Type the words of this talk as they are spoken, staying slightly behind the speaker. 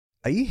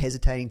Are you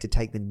hesitating to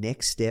take the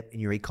next step in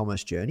your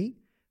e-commerce journey?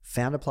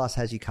 Founder Plus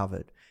has you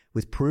covered.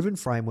 With proven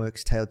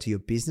frameworks tailored to your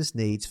business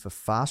needs for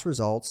fast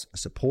results, a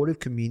supportive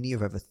community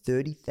of over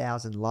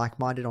 30,000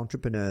 like-minded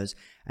entrepreneurs,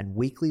 and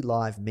weekly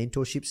live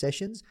mentorship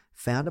sessions,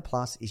 Founder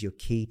Plus is your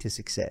key to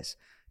success.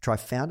 Try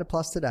Founder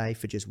Plus today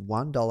for just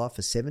 $1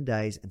 for 7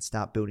 days and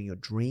start building your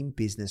dream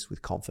business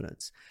with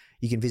confidence.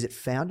 You can visit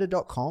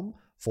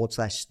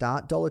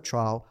founder.com/start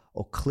 $1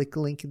 or click the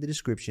link in the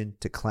description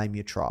to claim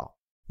your trial.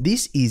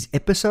 This is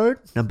episode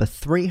number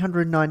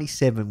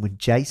 397 with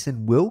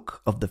Jason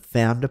Wilk of the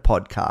Founder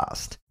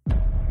Podcast.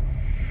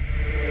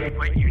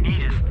 What you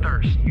need is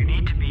thirst. You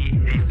need to be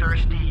a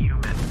thirsty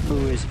human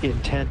who is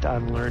intent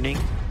on learning.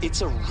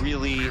 It's a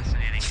really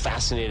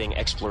fascinating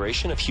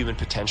exploration of human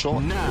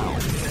potential. Now,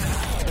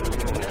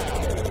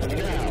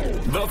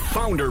 the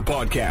Founder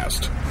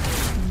Podcast.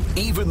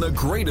 Even the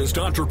greatest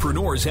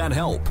entrepreneurs had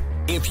help.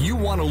 If you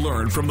want to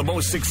learn from the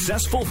most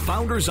successful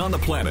founders on the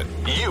planet,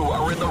 you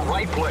are in the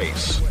right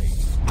place.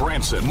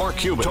 Branson, Mark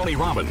Cuban, Tony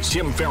Robbins,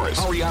 Tim Ferriss,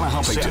 Ariana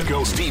Huffington, Seth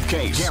Godin, Steve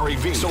Case, Gary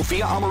Vee,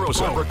 Sophia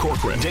Amoruso, Barbara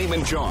Corcoran,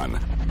 Damon John.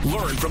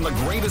 Learn from the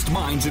greatest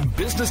minds in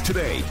business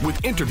today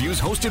with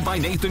interviews hosted by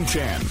Nathan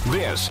Chan.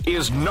 This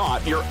is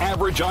not your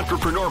average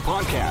entrepreneur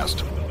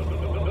podcast.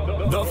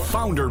 The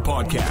Founder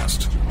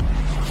Podcast.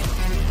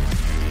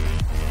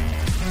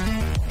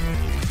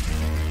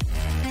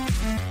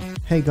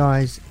 Hey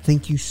guys,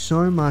 thank you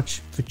so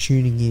much for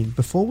tuning in.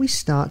 Before we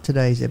start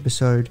today's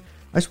episode,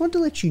 I just want to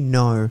let you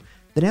know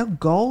that our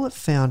goal at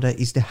Founder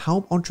is to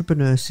help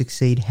entrepreneurs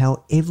succeed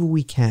however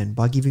we can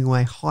by giving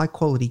away high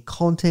quality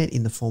content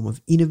in the form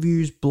of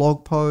interviews,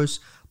 blog posts,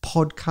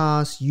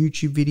 podcasts,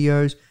 YouTube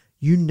videos,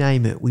 you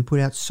name it. We put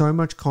out so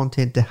much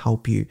content to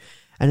help you.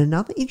 And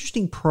another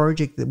interesting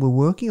project that we're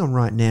working on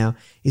right now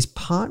is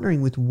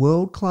partnering with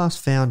world-class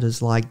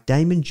founders like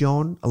Damon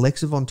John,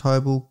 Alexa Von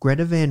Tobel,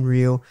 Greta Van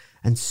Riel,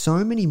 and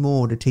so many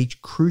more to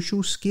teach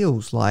crucial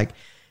skills like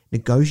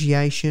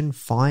negotiation,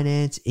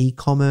 finance,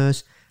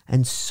 e-commerce,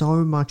 and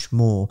so much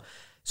more.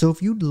 So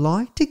if you'd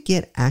like to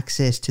get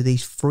access to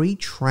these free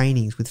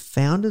trainings with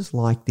founders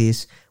like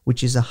this,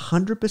 which is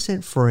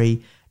 100%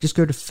 free, just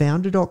go to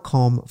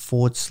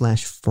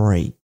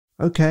founder.com/free.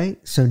 Okay,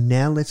 so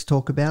now let's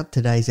talk about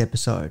today's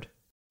episode.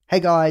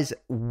 Hey guys,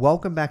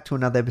 welcome back to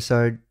another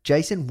episode.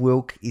 Jason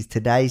Wilk is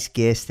today's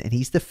guest and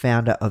he's the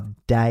founder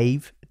of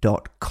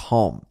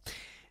Dave.com.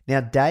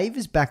 Now, Dave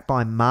is backed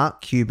by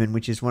Mark Cuban,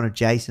 which is one of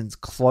Jason's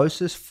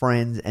closest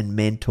friends and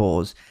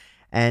mentors.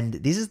 And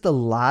this is the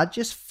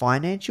largest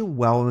financial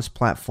wellness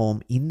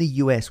platform in the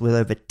US with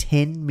over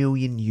 10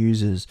 million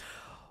users.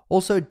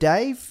 Also,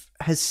 Dave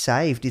has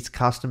saved its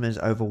customers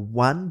over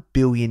 $1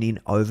 billion in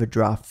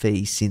overdraft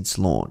fees since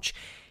launch.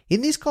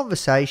 In this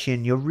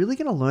conversation, you're really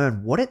going to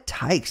learn what it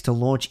takes to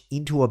launch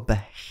into a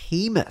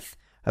behemoth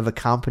of a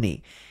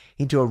company,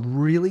 into a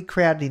really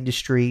crowded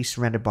industry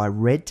surrounded by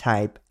red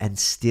tape and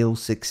still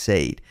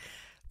succeed.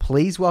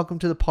 Please welcome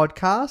to the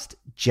podcast,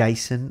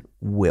 Jason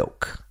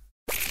Wilk.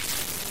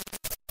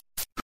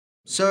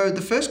 So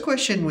the first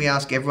question we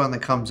ask everyone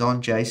that comes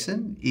on,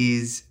 Jason,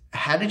 is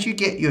how did you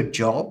get your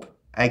job?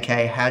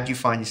 Okay, how did you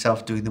find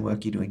yourself doing the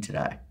work you're doing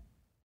today?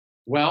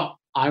 Well,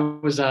 I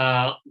was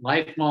a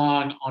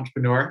lifelong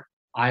entrepreneur.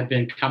 I've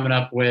been coming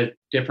up with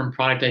different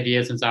product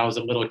ideas since I was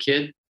a little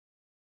kid.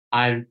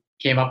 I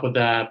came up with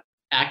the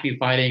acne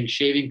fighting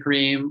shaving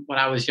cream when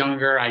I was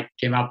younger. I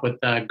came up with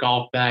a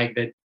golf bag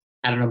that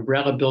had an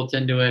umbrella built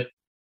into it. I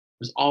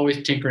was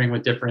always tinkering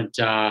with different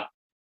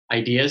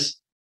ideas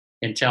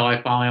until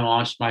I finally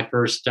launched my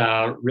first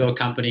real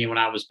company when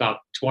I was about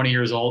 20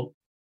 years old.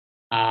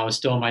 I was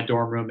still in my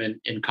dorm room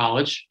in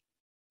college,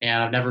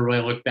 and I've never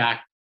really looked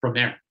back from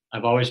there.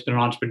 I've always been an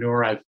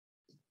entrepreneur. I've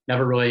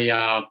never really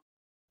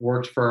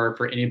worked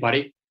for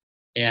anybody,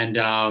 and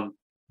I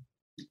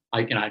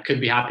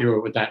couldn't be happier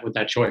with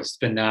that choice. It's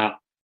been a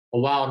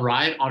wild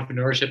ride.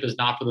 Entrepreneurship is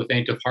not for the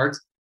faint of heart,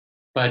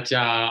 but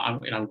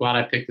I'm glad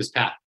I picked this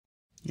path.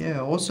 Yeah,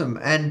 awesome.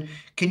 And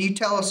can you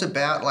tell us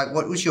about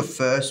what was your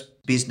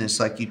first business?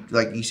 Like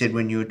you said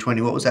when you were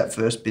 20, what was that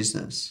first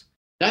business?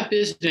 That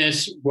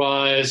business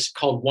was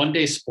called One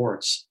Day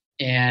Sports.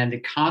 And the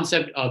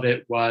concept of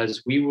it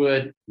was we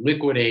would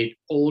liquidate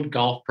old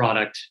golf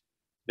product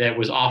that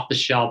was off the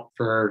shelf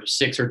for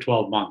 6 or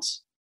 12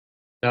 months.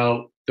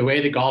 So the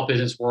way the golf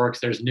business works,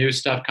 there's new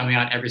stuff coming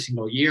out every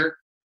single year,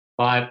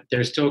 but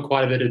there's still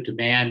quite a bit of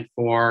demand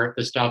for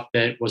the stuff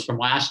that was from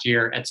last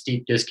year at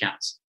steep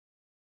discounts.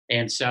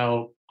 And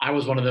so I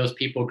was one of those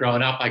people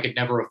growing up. I could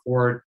never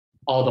afford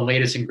all the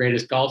latest and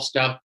greatest golf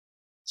stuff.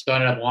 So I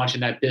ended up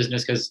launching that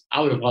business because I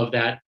would have loved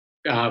that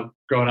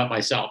growing up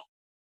myself.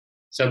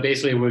 So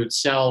basically we would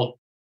sell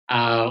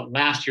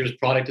last year's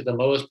product at the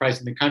lowest price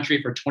in the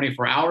country for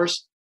 24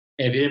 hours.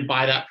 And if you didn't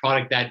buy that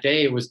product that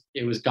day, it was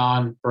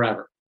gone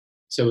forever.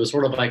 So it was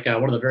sort of like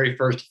one of the very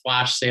first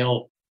flash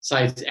sale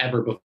sites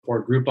ever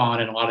before Groupon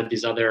and a lot of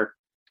these other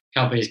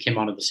companies came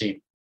onto the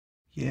scene.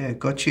 Yeah,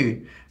 got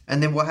you.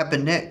 And then what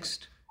happened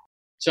next?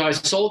 So I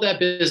sold that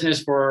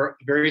business for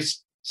a very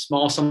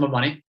small sum of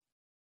money.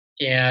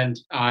 And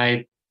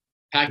I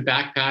packed a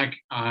backpack.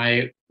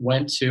 I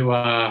went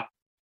to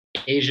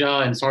Asia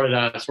and started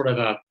a sort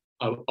of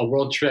a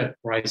world trip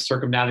where I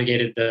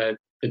circumnavigated the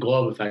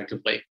globe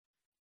effectively.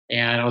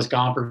 And I was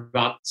gone for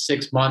about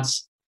 6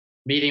 months,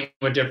 meeting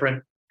with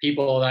different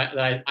people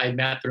that I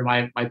met through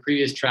my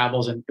previous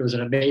travels, and it was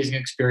an amazing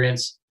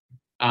experience.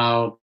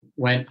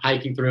 Went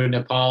hiking through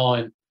Nepal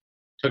and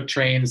took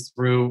trains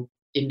through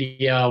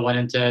India, went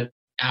into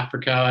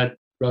Africa,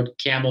 rode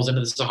camels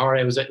into the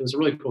Sahara. It was a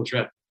really cool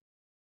trip,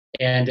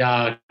 and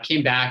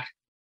came back,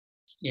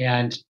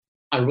 and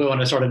I really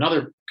wanted to start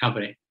another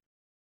company.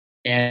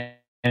 And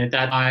at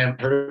that time,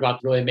 I heard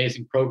about a really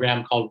amazing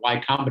program called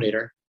Y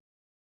Combinator,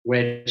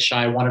 which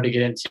I wanted to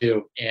get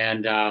into,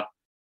 and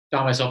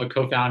found myself a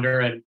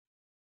co-founder and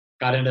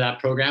got into that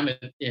program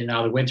in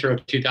the winter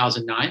of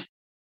 2009.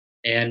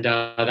 And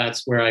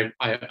that's where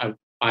I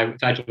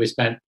effectively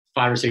spent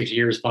 5 or 6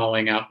 years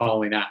following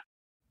that.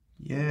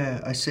 Yeah,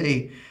 I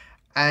see.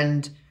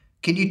 And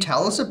can you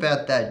tell us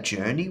about that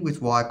journey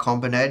with Y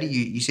Combinator?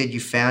 You said you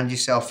found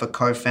yourself a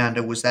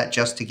co-founder. Was that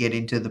just to get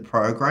into the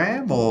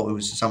program, or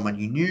was it someone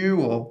you knew?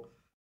 Or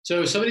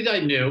So somebody that I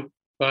knew,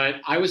 but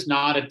I was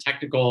not a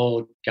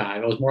technical guy.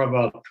 I was more of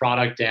a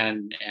product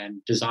and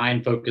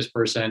design focused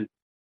person.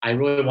 I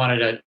really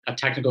wanted a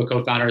technical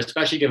co-founder,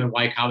 especially given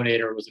Y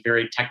Combinator was a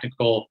very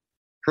technical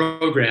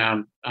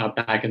program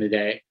back in the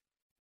day.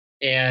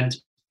 And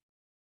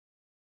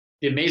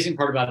the amazing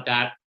part about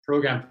that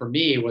program for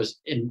me was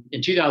in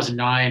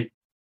 2009,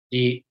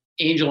 the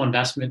angel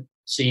investment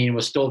scene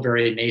was still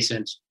very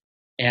nascent.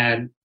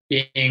 And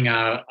being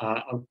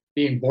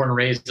born and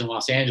raised in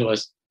Los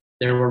Angeles,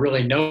 there were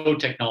really no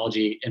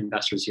technology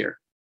investors here.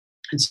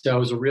 And so it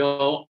was a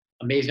real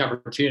amazing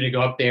opportunity to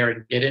go up there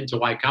and get into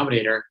Y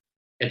Combinator.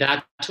 At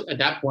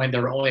that point, they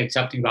were only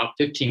accepting about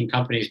 15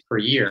 companies per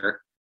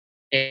year.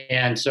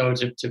 And so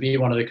to be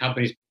one of the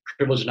companies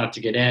privileged enough to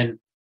get in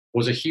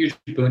was a huge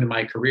boon in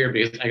my career,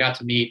 because I got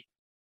to meet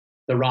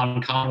the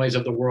Ron Conways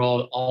of the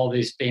world, all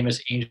these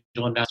famous angel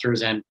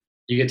investors, and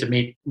you get to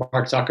meet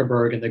Mark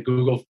Zuckerberg and the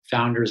Google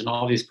founders and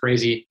all these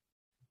crazy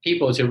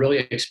people to really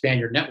expand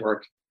your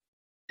network.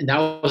 And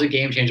that was a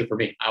game changer for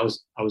me. I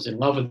was in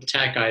love with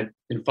tech. I'd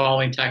been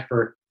following tech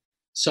for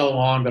so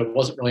long, but it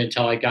wasn't really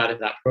until I got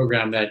into that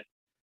program that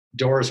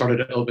doors started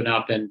to open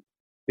up, and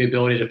the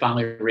ability to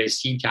finally raise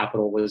seed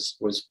capital was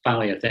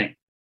finally a thing.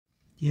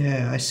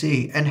 yeah, I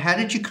see. And how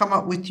did you come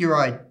up with your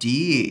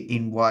idea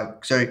in Y?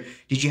 So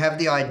did you have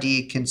the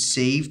idea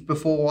conceived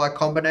before Y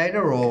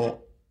Combinator, or?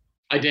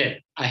 I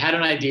did. I had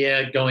an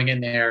idea going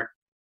in there,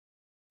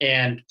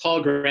 and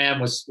Paul Graham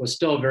was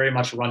still very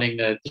much running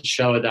the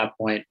show at that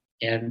point.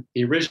 And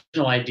the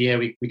original idea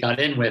we got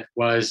in with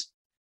was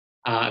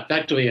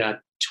effectively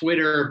a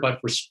Twitter, but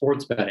for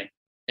sports betting.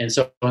 And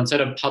so instead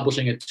of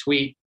publishing a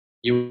tweet,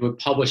 you would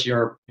publish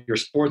your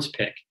sports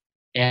pick,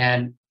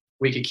 and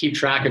we could keep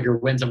track of your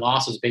wins and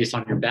losses based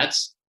on your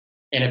bets.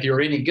 And if you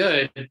were any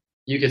good,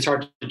 you could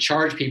start to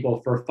charge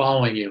people for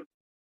following you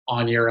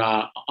on your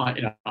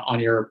on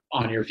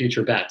your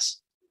future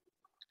bets.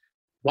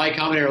 Y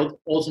Combinator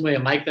ultimately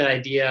liked that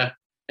idea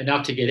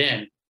enough to get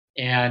in,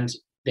 and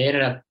they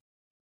ended up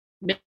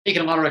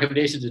making a lot of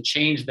recommendations to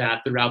change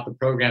that throughout the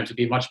program to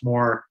be much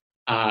more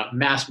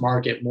mass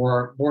market,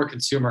 more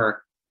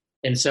consumer.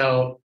 And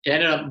so it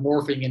ended up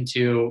morphing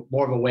into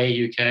more of a way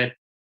you could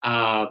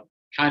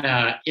kind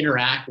of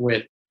interact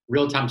with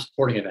real-time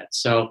sporting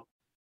events. So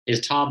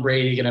is Tom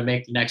Brady going to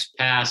make the next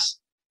pass?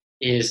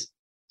 Is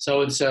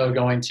so-and-so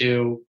going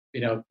to,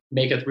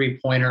 make a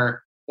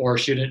three-pointer or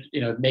shoot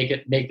it,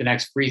 make the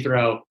next free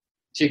throw?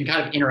 So you can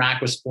kind of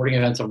interact with sporting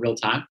events in real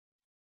time.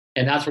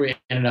 And that's where we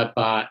ended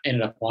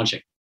up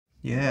launching.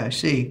 Yeah, I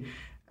see.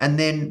 And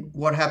then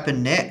what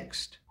happened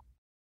next?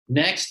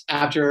 Next,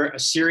 after a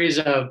series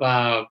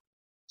of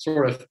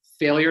sort of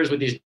failures with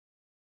these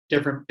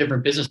different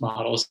business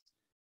models,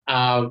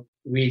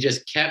 we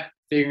just kept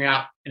figuring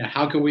out,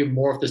 how can we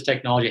morph this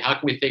technology? How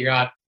can we figure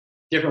out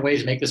different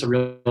ways to make this a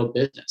real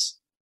business?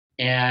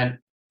 And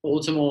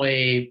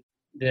ultimately,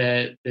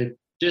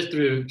 just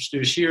through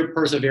sheer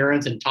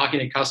perseverance and talking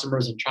to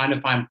customers and trying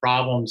to find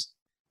problems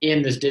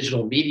in this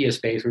digital media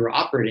space we were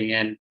operating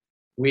in,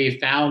 we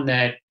found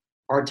that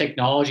our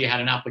technology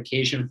had an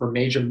application for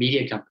major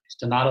media companies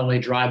to not only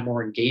drive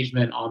more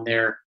engagement on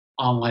their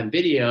online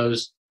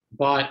videos,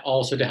 but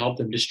also to help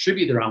them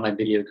distribute their online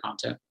video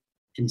content.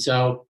 And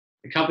so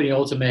the company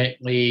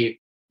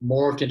ultimately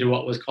morphed into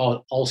what was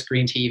called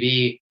all-screen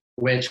TV,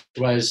 which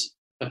was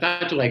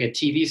effectively like a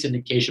TV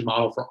syndication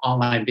model for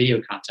online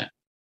video content.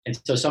 And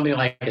so something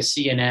like a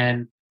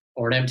CNN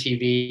or an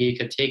MTV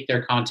could take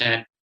their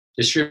content,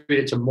 distribute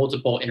it to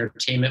multiple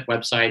entertainment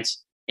websites,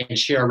 and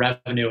share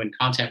revenue and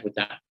content with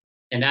them.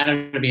 And that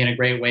ended up being a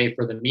great way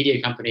for the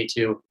media company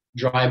to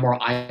drive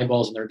more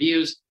eyeballs in their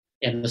views.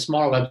 And the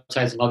smaller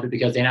websites loved it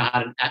because they now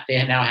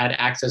had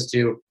access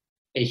to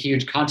a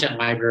huge content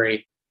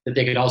library that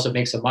they could also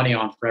make some money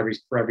on for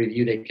every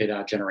view they could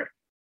generate.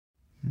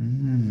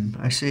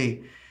 I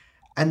see.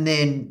 And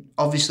then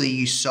obviously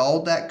you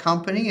sold that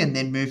company and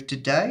then moved to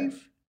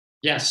Dave?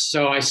 Yes.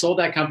 So I sold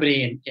that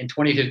company in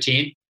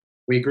 2015.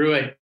 We grew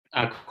it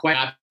quite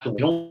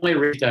rapidly. We only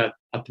raised a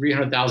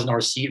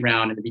 $300,000 seed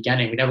round in the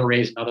beginning. We never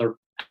raised another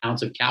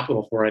ounce of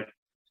capital for it.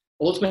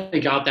 Ultimately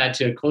got that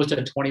to close to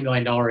a $20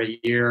 million a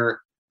year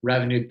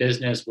revenue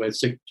business with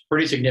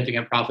pretty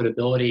significant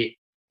profitability.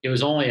 It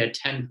was only a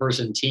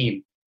 10-person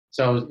team.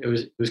 So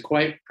it was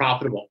quite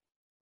profitable.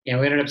 And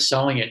we ended up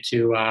selling it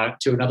to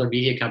another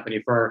media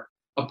company for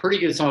a pretty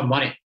good sum of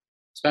money,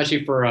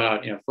 especially for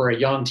a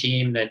young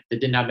team that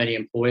didn't have many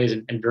employees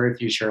and very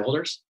few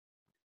shareholders.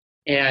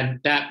 And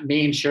that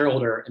main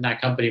shareholder in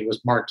that company was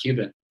Mark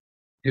Cuban,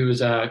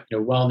 who's a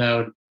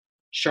well-known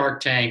Shark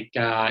Tank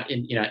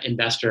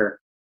investor.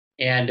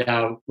 And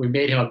we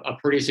made him a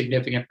pretty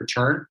significant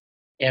return.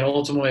 And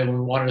ultimately, when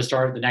we wanted to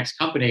start the next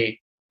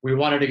company, we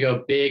wanted to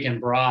go big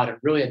and broad and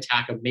really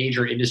attack a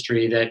major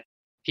industry that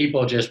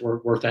people just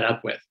were fed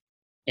up with.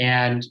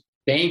 And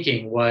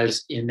banking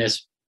was in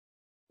this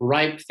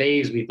ripe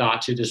phase, we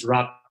thought, to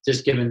disrupt,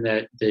 just given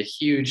the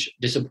huge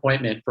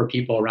disappointment for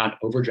people around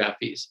overdraft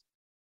fees.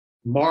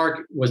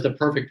 Mark was the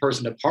perfect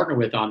person to partner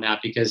with on that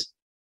because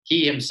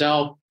he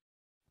himself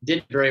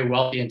did very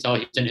wealthy until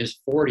he was in his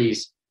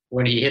 40s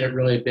when he hit it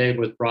really big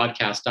with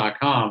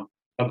broadcast.com.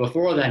 But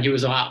before then, he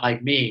was a lot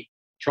like me,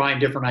 trying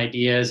different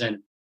ideas and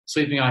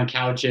sleeping on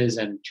couches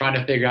and trying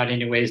to figure out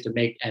any ways to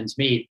make ends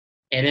meet.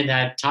 And in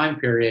that time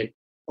period,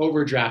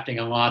 overdrafting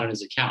a lot on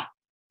his account.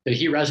 So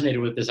he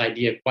resonated with this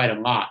idea quite a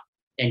lot.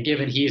 And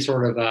given he's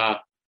sort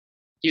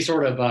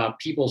of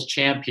people's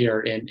champ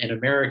here in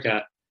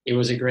America, it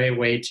was a great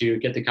way to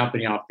get the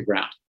company off the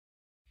ground.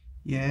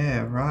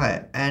 Yeah,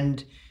 right.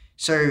 And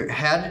so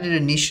how did it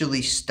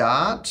initially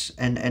start,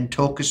 and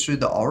talk us through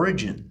the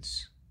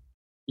origins?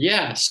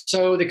 Yeah,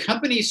 so the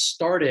company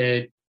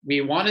started,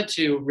 we wanted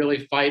to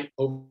really fight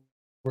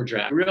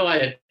overdraft. We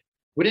realized that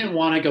we didn't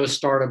want to go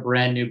start a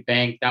brand new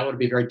bank. That would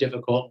be very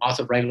difficult, lots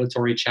of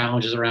regulatory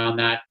challenges around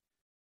that.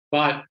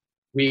 But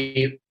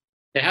they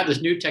have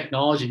this new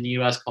technology in the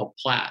US called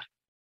Plaid.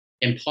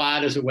 And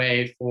Plaid is a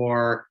way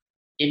for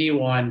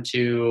anyone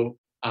to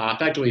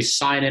effectively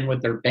sign in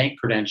with their bank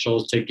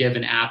credentials to give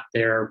an app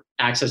their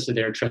access to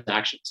their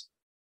transactions.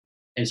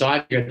 And so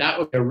I figured that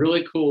would be a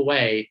really cool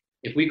way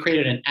if we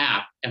created an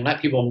app and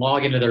let people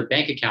log into their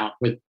bank account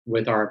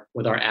with our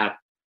app.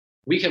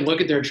 We can look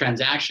at their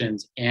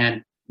transactions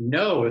and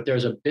know if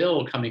there's a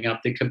bill coming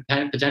up that could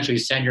potentially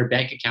send your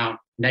bank account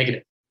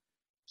negative.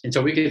 And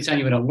so we could send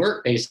you an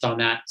alert based on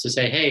that to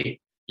say, hey,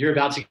 you're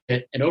about to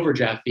get an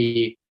overdraft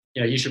fee,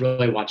 you should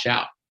really watch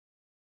out.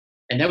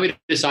 And then we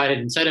decided,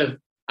 instead of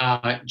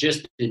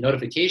just the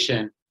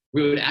notification,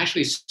 we would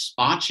actually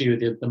spot you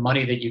the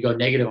money that you go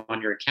negative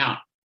on your account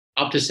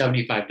up to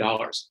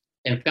 $75.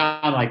 And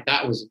found like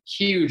that was a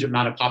huge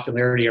amount of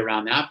popularity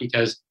around that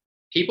because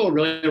people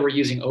really were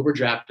using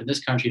overdraft in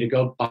this country to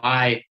go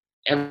buy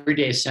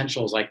everyday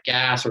essentials like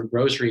gas or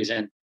groceries.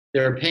 And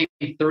they were paying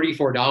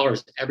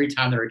 $34 every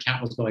time their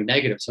account was going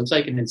negative. So it's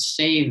like an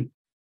insane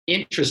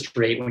interest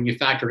rate when you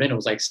factor in, it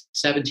was like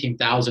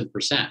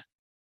 17,000%.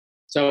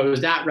 So it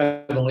was that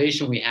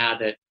revelation we had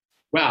that,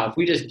 wow, if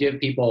we just give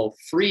people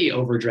free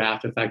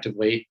overdraft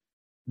effectively,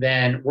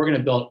 then we're going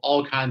to build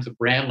all kinds of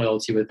brand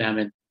loyalty with them.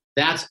 And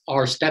that's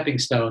our stepping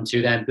stone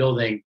to then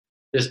building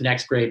this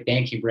next great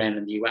banking brand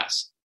in the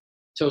US.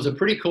 So it was a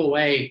pretty cool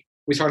way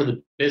we started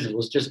the business. It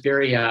was just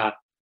very, an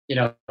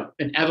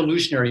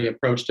evolutionary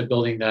approach to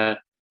building the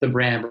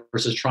brand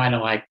versus trying to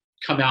like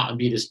come out and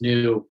be this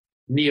new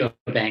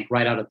neobank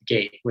right out of the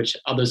gate, which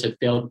others had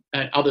failed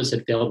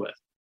with.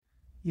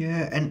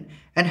 Yeah,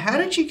 and how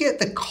did you get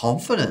the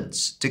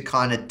confidence to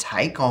kind of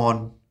take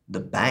on the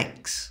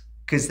banks?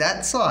 Because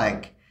that's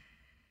like,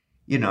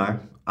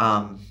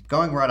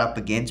 going right up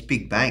against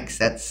big banks,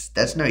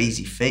 that's no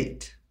easy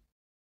feat.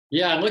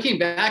 Yeah, looking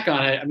back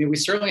on it, I mean, we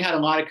certainly had a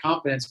lot of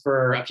confidence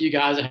for a few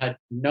guys that had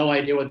no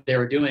idea what they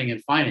were doing in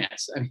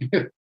finance. I mean,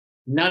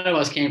 none of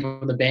us came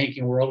from the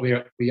banking world.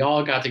 We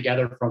all got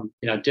together from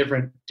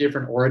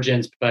different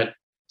origins, but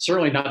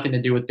certainly nothing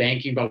to do with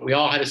banking. But we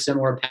all had a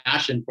similar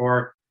passion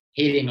for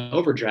hating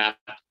overdraft,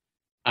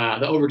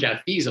 the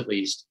overdraft fees at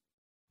least.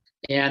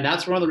 And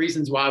that's one of the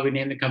reasons why we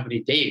named the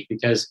company Dave,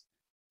 because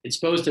it's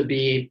supposed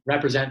to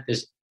represent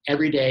this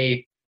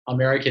everyday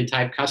American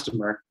type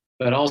customer,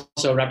 but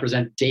also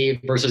represent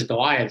Dave versus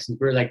Goliath. Since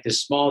we're like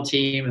this small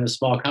team and a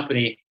small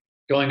company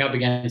going up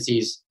against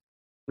these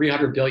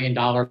 $300 billion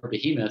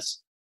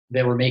behemoths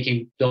that were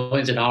making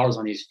billions of dollars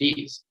on these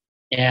fees.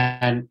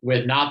 And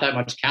with not that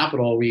much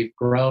capital, we've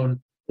grown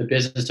the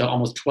business to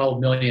almost 12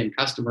 million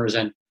customers.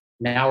 And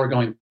now we're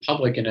going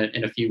public in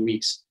a few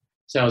weeks.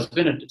 So it's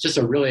been just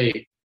a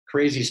really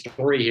crazy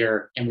story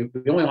here. And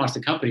we only launched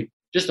the company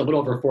just a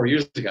little over 4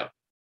 years ago.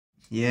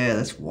 Yeah,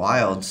 that's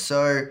wild.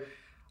 So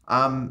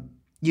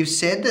you've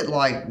said that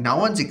like no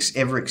one's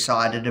ever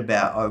excited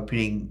about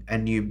opening a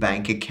new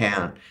bank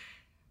account.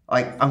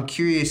 Like, I'm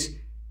curious,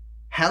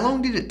 how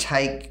long did it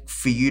take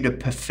for you to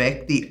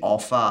perfect the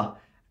offer,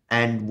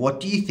 and what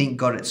do you think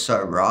got it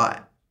so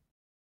right?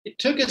 It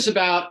took us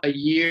about a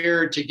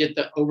year to get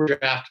the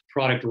overdraft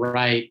product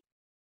right.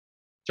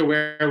 to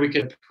where we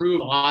could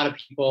approve a lot of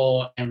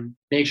people and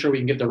make sure we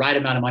can give the right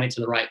amount of money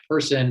to the right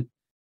person.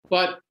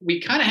 But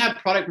we kind of had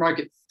product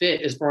market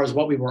fit as far as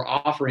what we were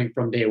offering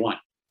from day one.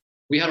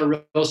 We had a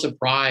real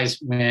surprise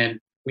when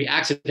we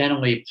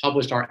accidentally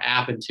published our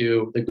app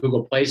into the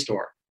Google Play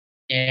Store.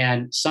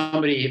 And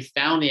somebody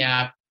found the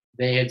app,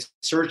 they had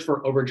searched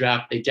for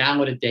overdraft, they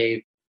downloaded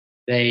Dave,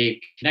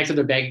 they connected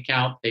their bank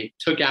account, they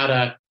took out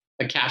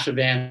a cash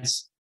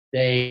advance,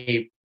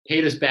 they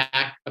paid us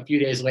back a few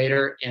days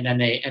later, and then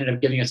they ended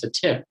up giving us a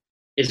tip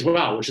as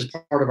well, which is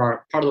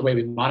part of the way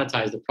we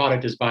monetize the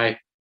product is by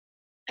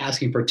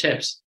asking for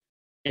tips.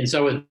 And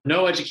so with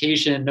no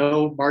education,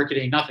 no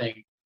marketing,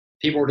 nothing,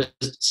 people were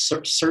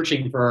just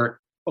searching for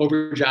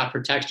overdraft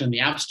protection in the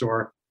App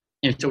Store.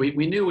 And so we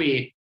knew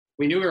we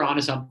were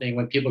onto something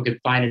when people could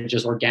find it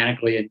just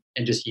organically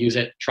and just use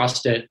it,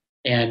 trust it,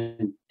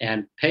 and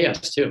pay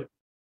us too.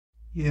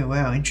 Yeah,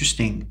 wow,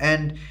 interesting.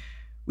 And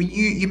when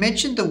you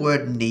mentioned the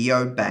word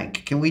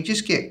neobank, can we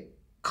just get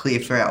clear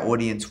for our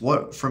audience,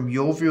 what, from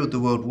your view of the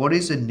world, what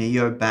is a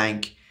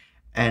neobank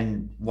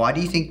and why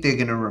do you think they're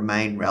going to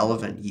remain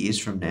relevant years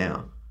from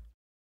now?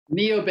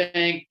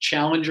 Neobank,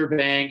 challenger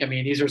bank, I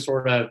mean, these are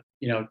sort of,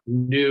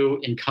 new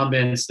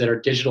incumbents that are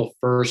digital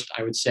first,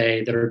 I would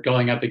say, that are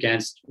going up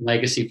against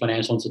legacy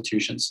financial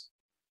institutions,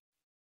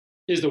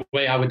 is the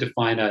way I would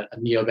define a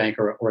neobank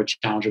or a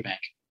challenger bank.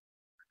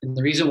 And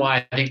the reason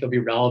why I think they'll be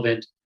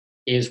relevant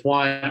is,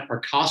 one, our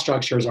cost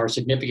structures are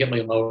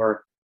significantly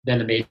lower than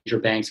the major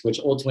banks, which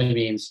ultimately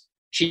means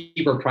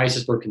cheaper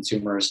prices for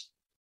consumers.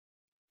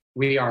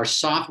 We are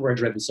software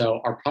driven,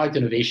 so our product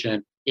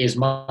innovation is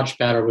much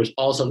better, which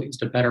also leads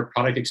to better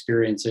product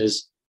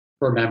experiences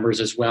for members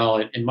as well,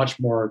 and much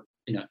more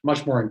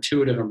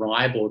intuitive and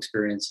reliable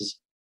experiences.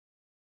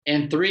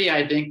 And three,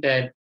 I think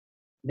that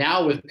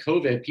now with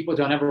COVID, people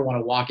don't ever want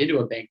to walk into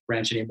a bank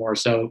branch anymore.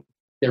 So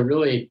there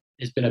really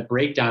has been a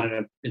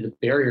breakdown in the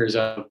barriers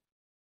of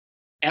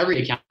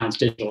every account's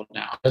digital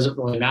now. It doesn't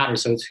really matter.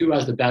 So it's who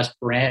has the best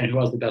brand and who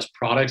has the best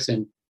products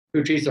and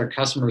who treats their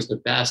customers the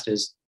best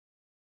is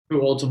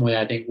who ultimately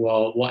I think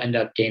will end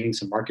up gaining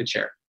some market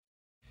share.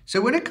 So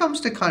when it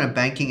comes to kind of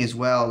banking as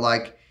well,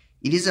 like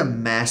it is a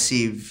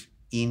massive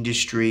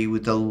industry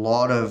with a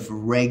lot of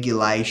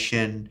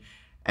regulation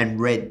and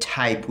red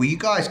tape. Were you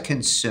guys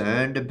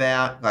concerned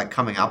about like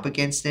coming up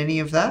against any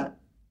of that?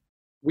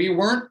 We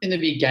weren't in the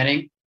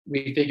beginning.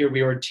 We figured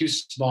we were too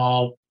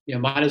small,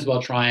 might as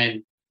well try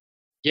and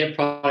get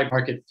product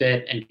market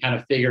fit and kind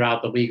of figure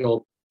out the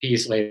legal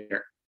piece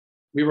later.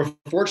 We were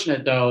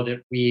fortunate though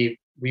that we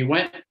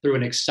went through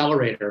an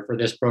accelerator for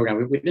this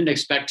program. We didn't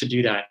expect to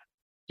do that,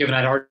 given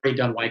I'd already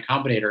done Y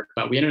Combinator,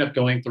 but we ended up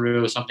going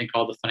through something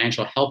called the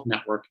Financial Health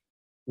Network,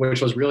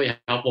 which was really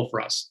helpful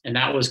for us. And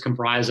that was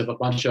comprised of a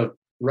bunch of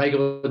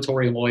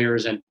regulatory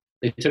lawyers, and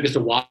they took us to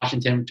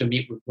Washington to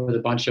meet with a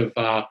bunch of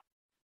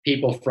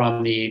people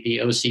from the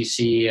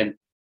OCC and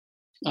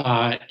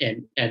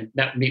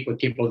meet with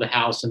people of the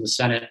House and the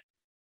Senate.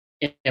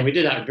 And we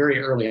did that very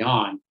early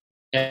on,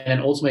 and then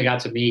ultimately got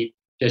to meet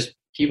just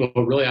people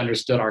who really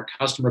understood our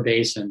customer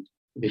base and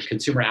the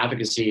consumer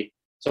advocacy.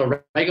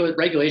 So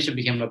regulation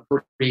became a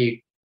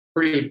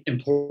pretty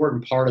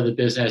important part of the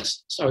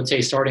business. So I would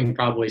say starting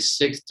probably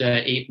 6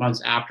 to 8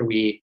 months after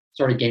we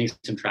started gaining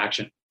some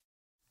traction.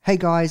 Hey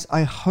guys,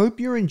 I hope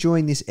you're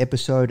enjoying this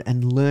episode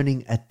and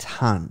learning a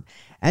ton.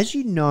 As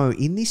you know,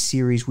 in this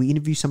series, we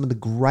interview some of the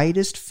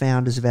greatest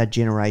founders of our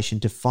generation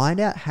to find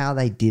out how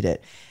they did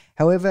it.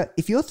 However,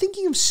 if you're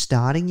thinking of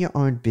starting your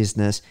own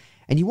business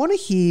and you want to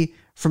hear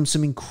from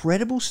some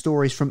incredible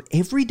stories from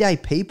everyday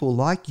people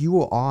like you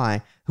or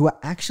I who are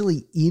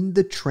actually in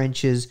the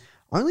trenches,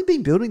 only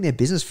been building their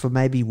business for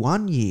maybe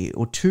 1 year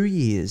or 2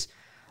 years,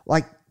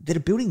 like that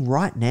are building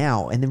right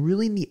now and they're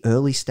really in the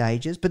early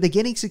stages, but they're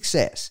getting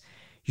success,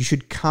 you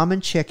should come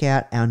and check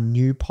out our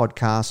new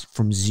podcast,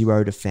 From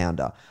Zero to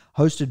Founder,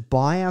 hosted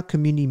by our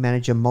community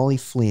manager, Molly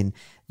Flynn.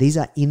 These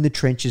are in the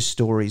trenches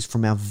stories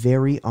from our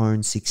very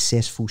own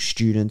successful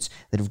students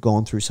that have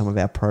gone through some of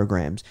our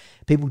programs.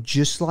 People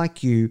just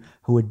like you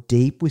who are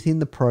deep within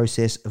the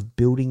process of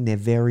building their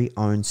very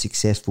own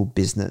successful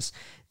business.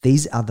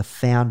 These are the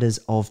founders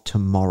of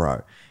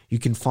tomorrow. You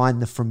can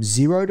find the From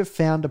Zero to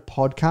Founder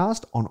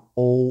podcast on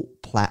all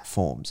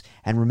platforms.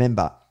 And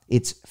remember,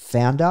 it's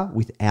founder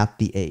without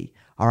the E.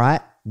 All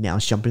right, now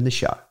let's jump in the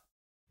show.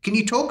 Can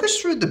you talk us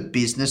through the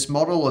business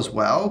model as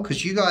well?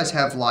 Because you guys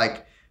have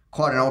like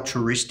quite an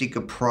altruistic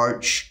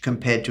approach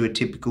compared to a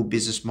typical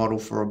business model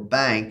for a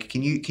bank.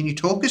 Can you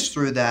talk us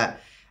through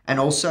that and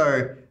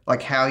also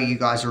like how you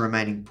guys are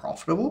remaining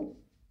profitable?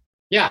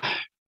 Yeah,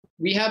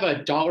 we have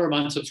a $1 a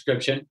month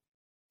subscription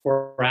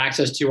for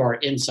access to our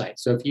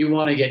insights. So if you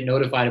want to get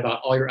notified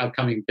about all your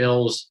upcoming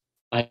bills,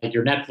 like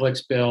your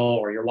Netflix bill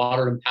or your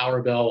water and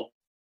power bill,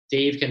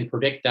 Dave can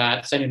predict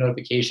that, send you a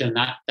notification.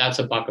 That's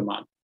 $1 a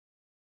month.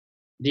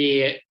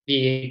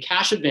 The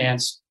cash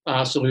advance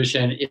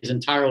solution is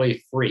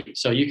entirely free.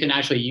 So you can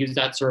actually use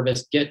that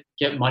service, get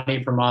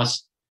money from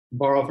us,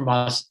 borrow from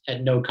us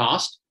at no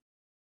cost.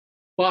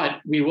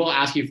 But we will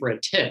ask you for a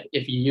tip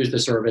if you use the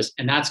service,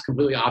 and that's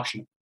completely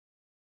optional.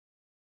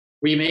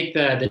 we make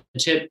the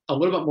tip a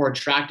little bit more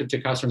attractive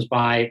to customers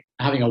by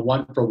having a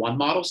 1-for-1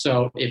 model.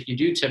 So if you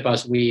do tip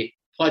us, we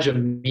pledge a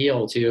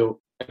meal to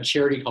a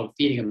charity called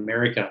Feeding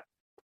America,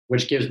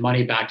 which gives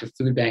money back to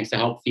food banks to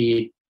help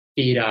feed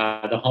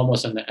the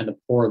homeless and the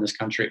poor in this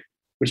country,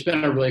 which has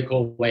been a really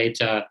cool way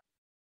to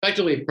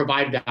effectively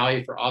provide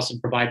value for us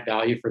and provide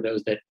value for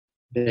those that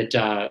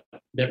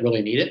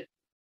really need it.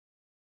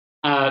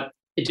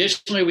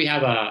 Additionally, we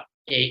have a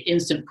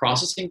instant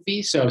processing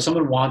fee. So if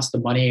someone wants the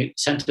money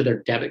sent to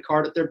their debit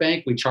card at their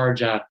bank, we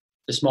charge a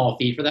small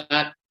fee for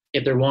that.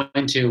 If they're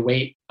willing to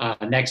wait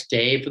next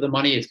day for the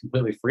money, it's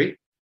completely free.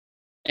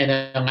 And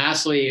then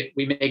lastly,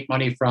 we make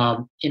money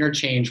from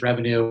interchange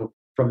revenue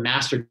from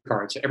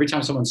MasterCard. So every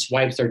time someone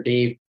swipes their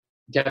Dave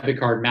debit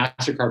card,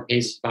 MasterCard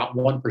pays about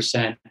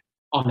 1%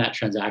 on that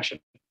transaction.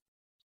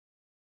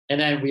 And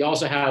then we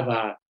also have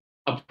a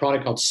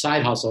product called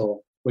Side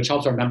Hustle, which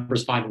helps our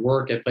members find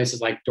work at places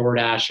like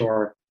DoorDash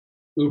or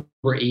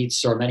Uber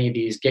Eats or many of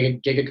these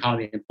gig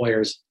economy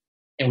employers.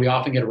 And we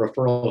often get a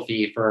referral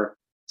fee for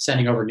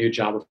sending over new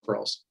job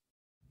referrals.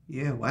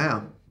 Yeah,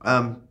 wow.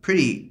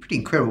 Pretty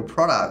incredible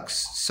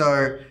products.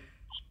 So,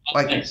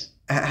 like,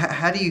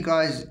 how do you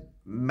guys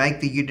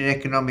make the unit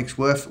economics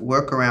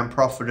work around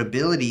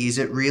profitability? Is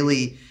it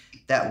really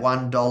that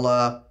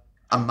 $1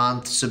 a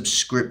month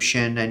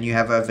subscription and you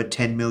have over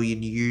 10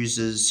 million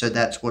users, so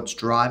that's what's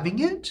driving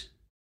it?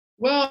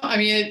 Well, I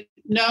mean,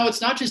 no, it's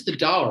not just the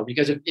dollar,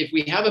 because if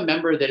we have a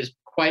member that is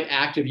quite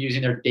active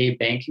using their Dave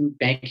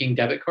banking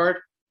debit card,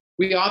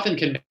 we often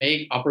can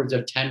make upwards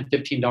of $10,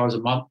 $15 a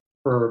month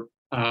for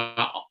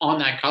on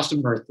that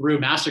customer through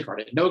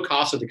MasterCard at no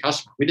cost to the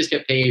customer. We just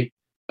get paid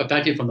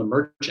effectively from the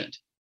merchant.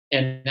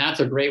 And that's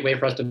a great way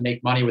for us to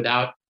make money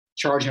without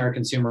charging our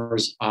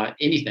consumers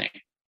anything,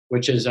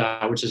 which is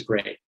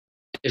great.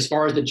 As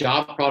far as the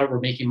job product, we're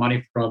making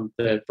money from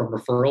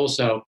referrals.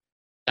 So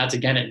that's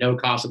again at no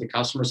cost to the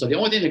customer. So the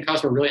only thing the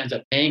customer really ends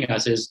up paying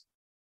us is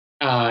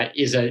the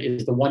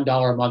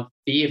 $1 a month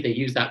fee if they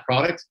use that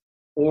product,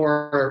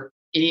 or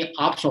any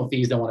optional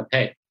fees they want to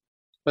pay.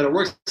 But it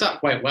works out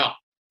quite well.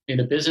 In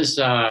the business,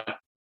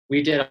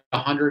 we did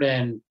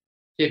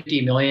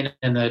 150 million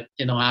in the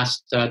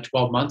last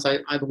 12 months,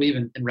 I believe,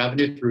 in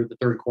revenue through the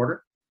third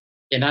quarter,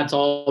 and that's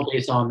all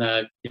based on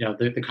the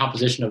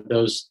composition of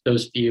those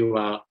few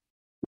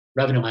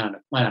revenue line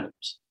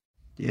items.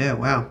 Yeah,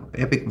 wow,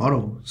 epic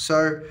model.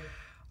 So,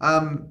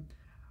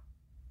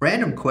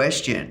 random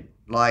question: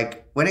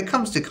 like when it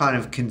comes to kind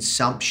of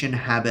consumption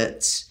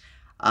habits,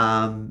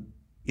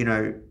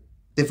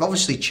 they've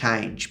obviously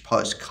changed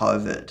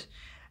post-COVID.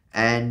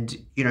 And,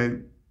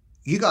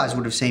 you guys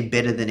would have seen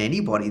better than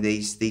anybody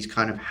these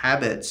kind of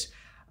habits.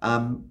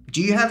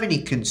 Do you have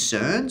any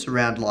concerns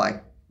around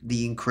like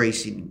the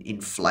increase in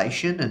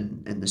inflation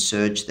and the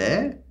surge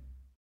there?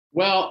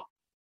 Well,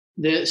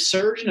 the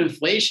surge in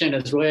inflation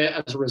is really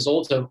as a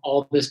result of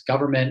all this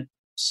government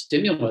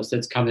stimulus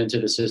that's come into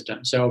the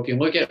system. So if you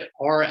look at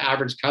our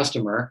average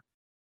customer,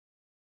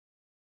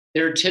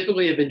 they're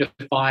typically have been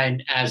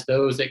defined as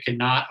those that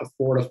cannot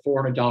afford a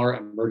 $400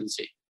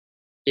 emergency.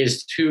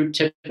 Is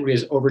typically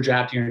is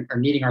overdrafting or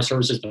needing our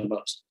services the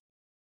most.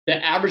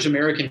 The average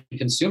American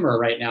consumer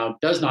right now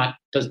does not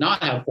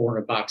have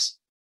 $400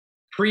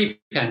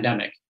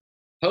 pre-pandemic.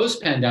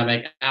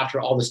 Post-pandemic, after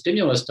all the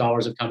stimulus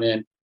dollars have come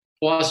in,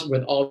 plus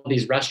with all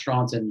these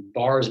restaurants and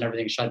bars and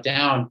everything shut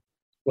down,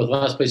 with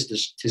less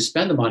places to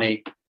spend the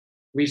money,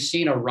 we've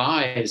seen a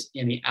rise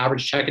in the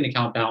average checking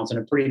account balance in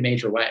a pretty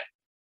major way.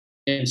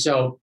 And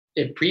so,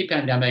 if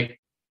pre-pandemic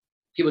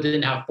people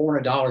didn't have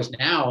 $400,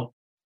 now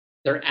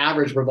their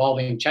average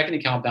revolving checking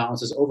account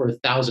balance is over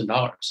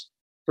 $1,000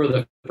 for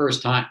the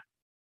first time.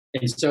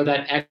 And so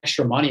that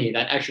extra money,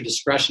 that extra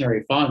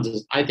discretionary funds,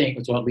 is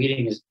what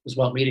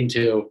leading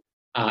to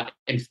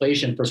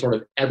inflation for sort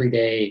of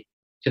everyday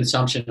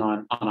consumption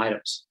on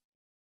items.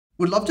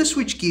 Would love to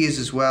switch gears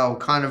as well.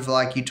 Kind of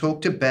like you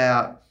talked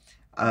about,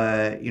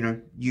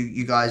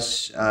 you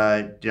guys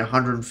did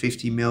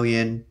 150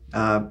 million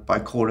by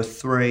quarter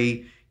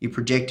three. You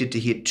projected to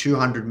hit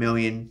 200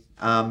 million.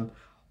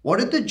 What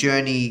did the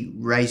journey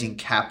raising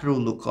capital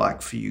look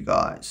like for you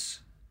guys?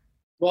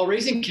 Well,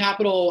 raising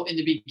capital in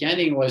the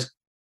beginning was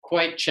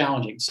quite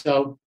challenging.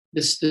 So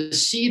the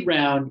seed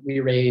round we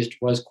raised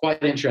was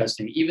quite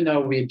interesting. Even though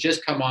we had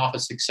just come off a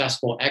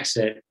successful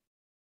exit,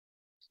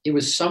 it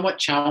was somewhat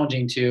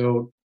challenging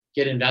to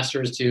get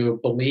investors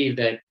to believe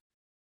that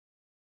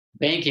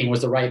banking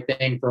was the right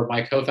thing for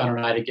my co-founder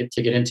and I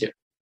to get into.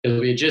 Because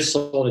we had just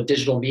sold a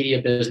digital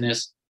media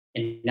business,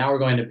 and now we're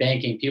going to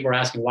banking. People are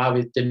asking why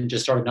we didn't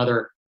just start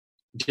another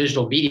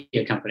digital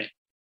media company.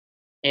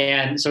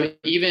 And so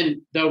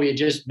even though we had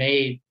just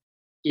made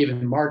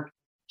even Mark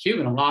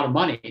Cuban a lot of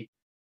money,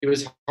 it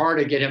was hard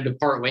to get him to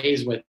part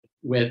ways with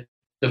the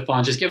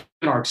funds, just given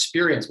our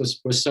experience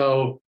was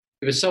so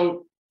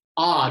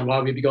odd why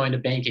we'd be going to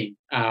banking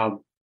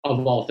of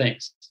all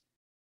things.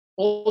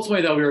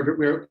 Ultimately, though, we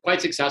were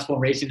quite successful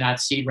in raising that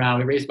seed round.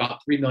 We raised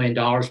about $3 million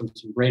from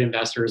some great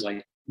investors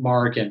like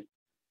Mark and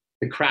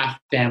the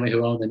Kraft family,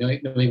 who own the New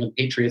England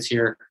Patriots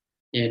here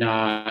in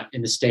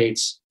the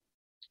States.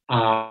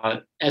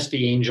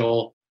 SV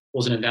Angel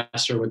was an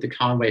investor with the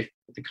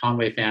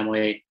Conway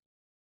family,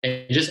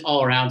 and just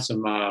all around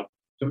some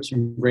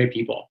great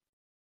people.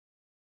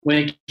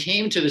 When it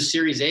came to the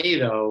Series A,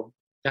 though,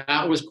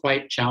 that was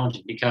quite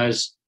challenging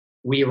because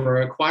we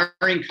were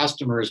acquiring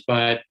customers,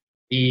 but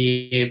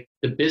the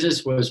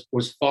business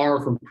was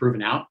far from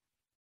proven out.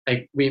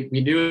 Like we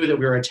knew that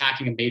we were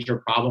attacking a major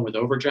problem with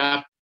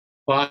overdraft,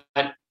 but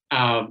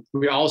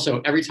we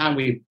also, every time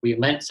we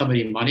lent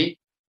somebody money,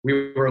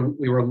 we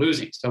were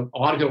losing. So a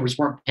lot of people just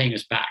weren't paying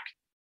us back.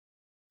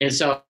 And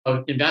so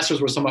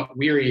investors were somewhat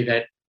weary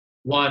that,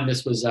 one,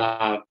 this was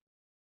a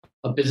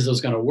business that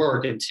was going to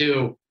work, and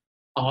two,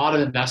 a lot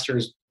of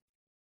investors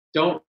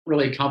don't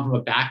really come from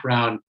a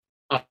background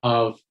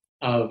of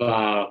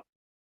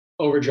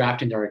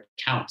overdrafting their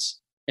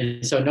accounts.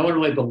 And so no one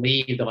really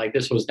believed that like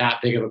this was that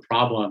big of a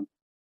problem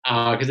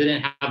because they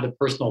didn't have the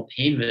personal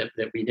pain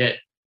that we did.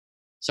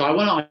 So I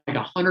went on like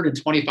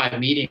 125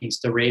 meetings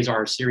to raise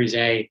our Series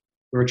A.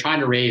 We were trying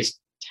to raise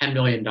 $10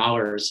 million,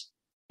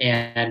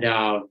 and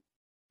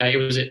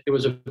it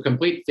was a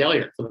complete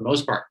failure for the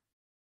most part.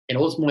 And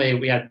ultimately,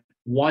 we had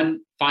one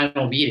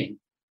final meeting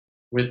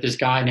with this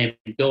guy named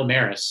Bill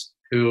Maris,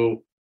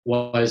 who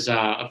was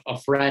a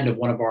friend of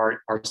one of our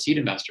seed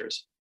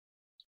investors.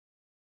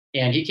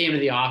 And he came to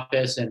the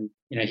office and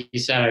he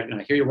said,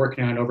 I hear you're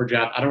working on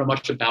overdraft. I don't know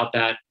much about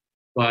that,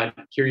 but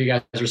here you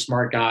guys are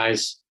smart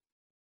guys.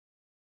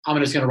 I'm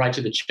just going to write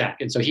you the check.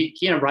 And so he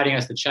ended up writing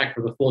us the check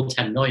for the full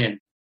 10 million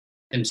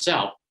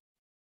himself.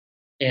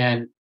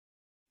 And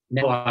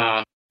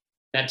now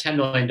that $10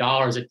 million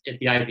at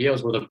the IPO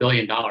is worth $1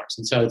 billion.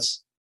 And so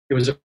it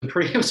was a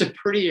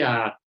pretty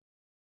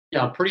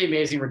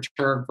amazing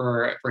return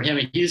for him.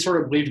 And he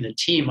sort of believed in the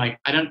team. Like,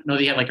 I don't know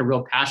that he had like a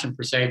real passion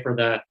per se for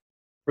the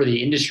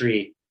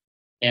industry,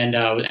 and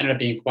it ended up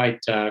being quite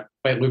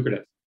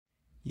lucrative.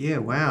 Yeah,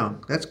 wow.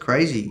 That's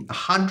crazy.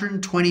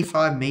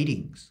 125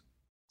 meetings.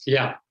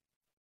 Yeah.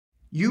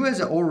 You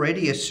as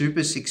already a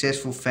super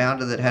successful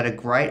founder that had a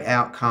great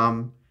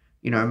outcome,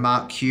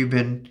 Mark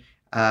Cuban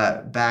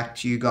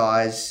backed you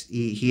guys.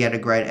 He had a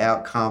great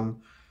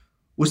outcome.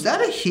 Was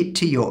that a hit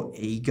to your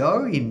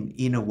ego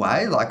in a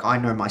way? Like, I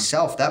know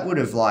myself, that would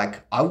have I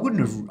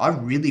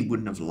really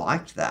wouldn't have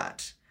liked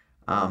that.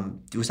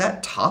 Was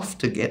that tough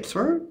to get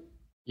through?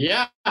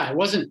 Yeah, it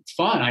wasn't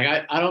fun.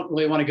 I don't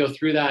really want to go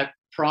through that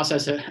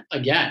process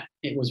again.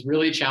 It was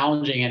really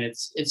challenging, and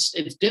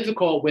it's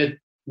difficult with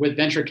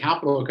venture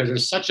capital because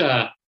there's such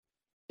a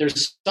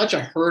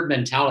herd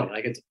mentality.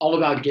 Like, it's all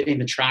about getting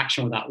the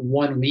traction with that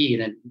one lead,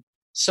 and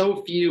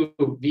so few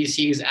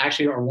VCs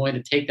actually are willing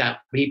to take that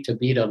leap to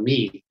be the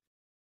lead.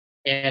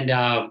 And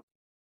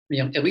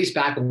at least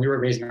back when we were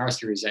raising our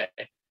Series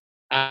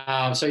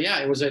A. So yeah,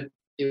 it was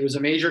a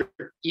major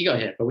ego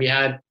hit, but we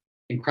had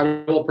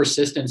incredible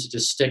persistence to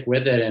just stick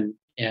with it,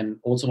 and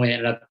ultimately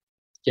ended up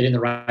getting the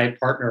right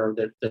partner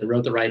that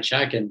wrote the right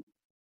check, and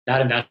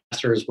that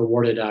investor is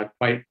rewarded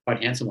quite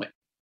handsomely.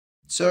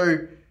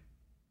 So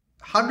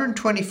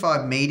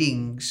 125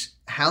 meetings,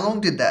 how long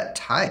did that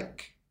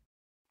take?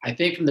 I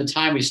think from the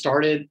time we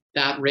started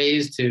that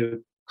raise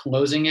to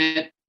closing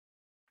it,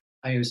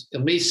 it was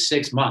at least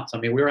 6 months. I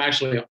mean, we were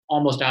actually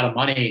almost out of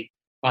money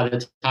by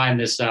the time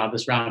this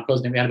round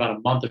closed. We had about a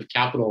month of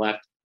capital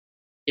left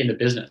in the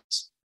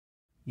business.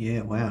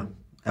 Yeah, wow.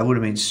 That would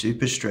have been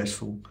super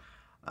stressful.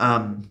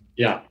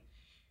 Yeah.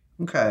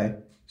 Okay.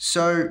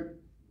 So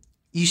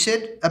you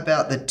said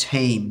about the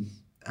team,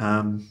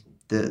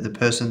 the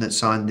person that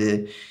signed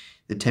the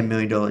 $10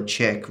 million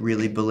check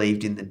really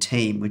believed in the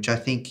team, which I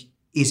think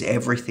is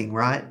everything,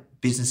 right?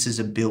 Businesses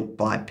are built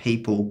by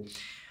people.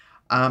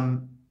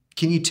 Can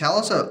you tell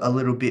us a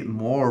little bit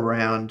more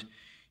around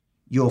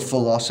your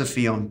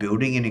philosophy on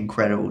building an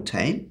incredible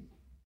team?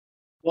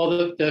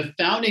 Well, the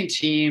founding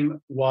team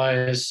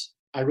was,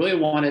 I really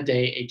wanted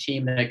a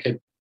team that could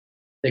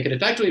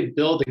effectively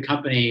build the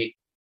company,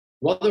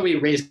 whether we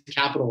raised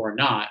capital or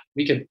not.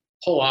 We could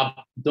pull off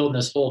building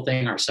this whole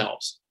thing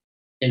ourselves.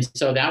 And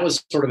so that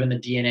was sort of in the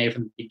DNA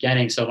from the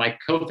beginning. So my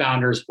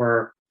co-founders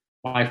were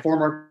my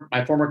former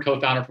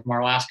co-founder from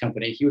our last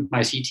company. He was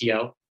my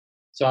CTO.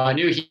 So I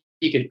knew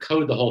he could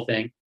code the whole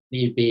thing,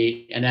 need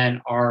be. And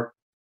then our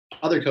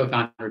other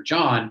co-founder,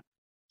 John,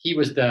 he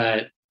was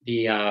the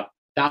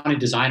founding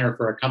designer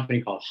for a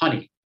company called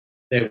Honey.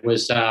 That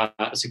was a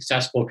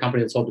successful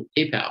company that sold to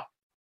PayPal.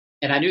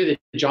 And I knew that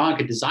John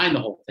could design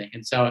the whole thing.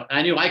 And so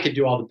I knew I could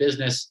do all the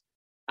business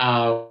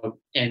and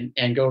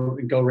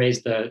go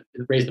raise the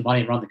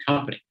money and run the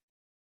company.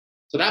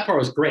 So that part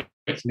was great.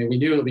 I mean, we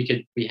knew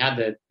that we had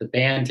the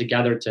band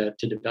together to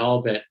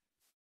develop it.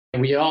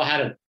 And we all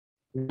had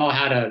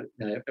a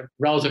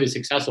relatively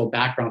successful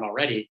background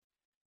already.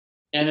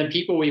 And the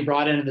people we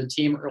brought into the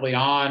team early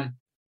on,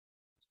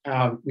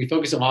 we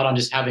focused a lot on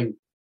just having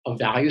a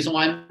values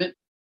alignment.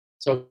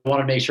 So I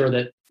wanted to make sure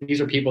that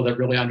these are people that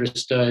really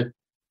understood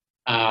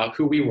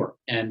who we were.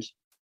 And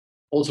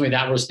ultimately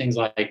that was things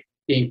like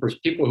being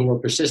people who were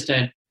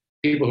persistent,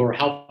 people who were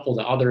helpful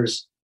to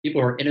others,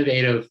 people who were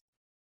innovative.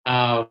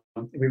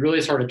 We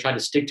really started to try to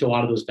stick to a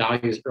lot of those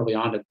values early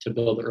on to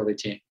build the early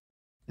team.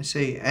 I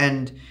see.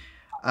 And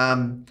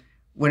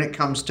when it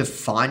comes to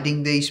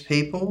finding these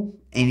people,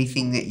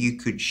 anything that you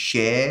could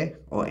share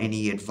or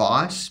any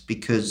advice?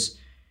 Because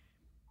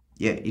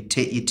yeah,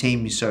 your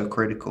team is so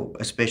critical,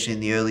 especially in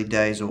the early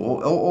days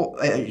or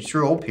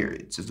through all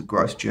periods of the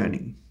growth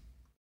journey.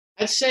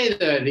 I'd say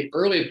the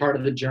early part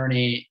of the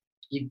journey,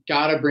 you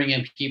got to bring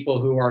in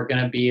people who are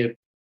going to be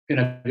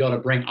able to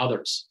bring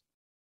others.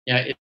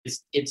 Yeah,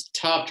 it's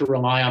tough to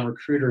rely on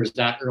recruiters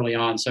that early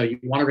on. So you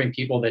want to bring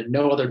people that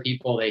know other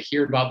people. They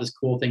hear about this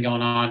cool thing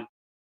going on,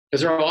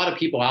 because there are a lot of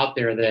people out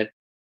there that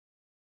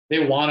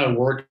they want to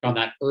work on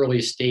that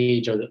early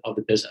stage of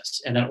the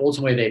business, and then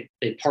ultimately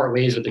they part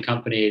ways with the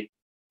company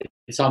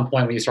at some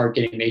point when you start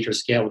getting major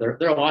scale. There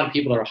are a lot of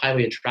people that are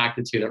highly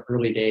attracted to the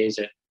early days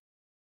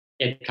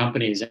at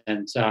companies,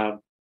 and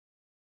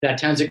that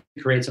tends to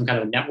create some kind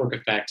of a network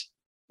effect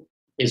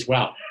as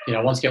well.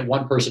 Once you get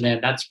one person in,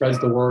 that spreads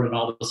the word, and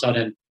all of a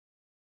sudden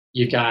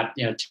you've got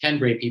 10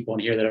 great people in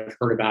here that have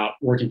heard about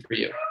working for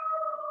you.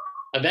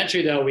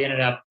 Eventually, though, we ended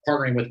up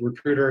partnering with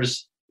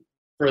recruiters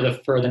for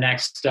the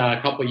next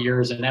couple of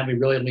years, and then we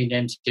really leaned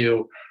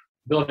into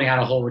building out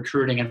a whole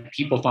recruiting and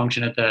people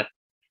function at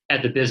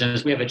the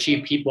business. We have a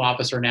chief people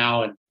officer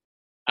now,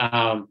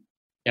 and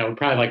we're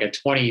probably like a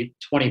 20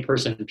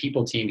 person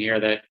people team here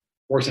that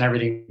works on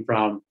everything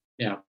from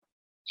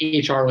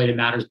HR related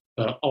matters,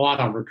 but a lot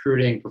on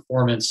recruiting,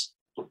 performance,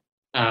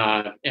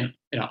 and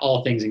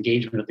all things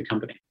engagement of the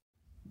company.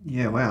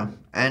 Yeah, wow.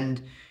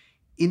 And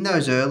in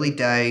those early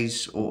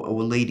days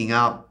or leading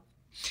up,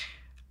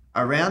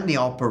 around the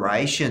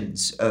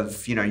operations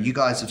of, you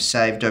guys have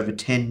saved over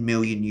 10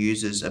 million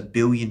users, $1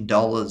 billion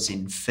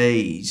in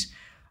fees.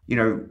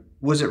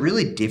 Was it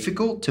really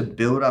difficult to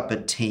build up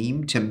a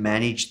team to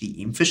manage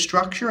the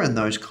infrastructure and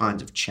those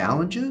kinds of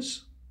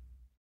challenges?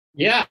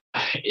 Yeah,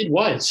 it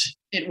was.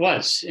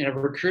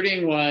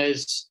 Recruiting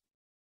was,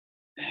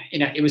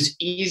 it was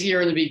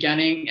easier in the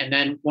beginning, and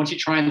then once you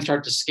try and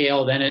start to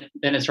scale, then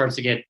it starts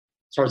to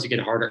get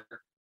harder.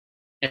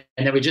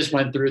 And then we just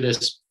went through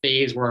this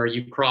phase where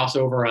you cross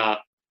over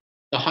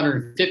the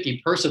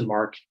 150 person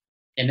mark,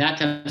 and that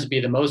tends to be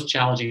the most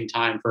challenging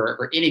time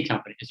for any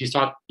company, as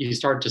you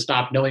start to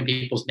stop knowing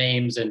people's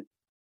names, and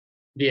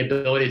the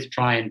ability to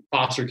try and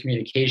foster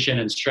communication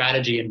and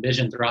strategy and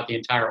vision throughout the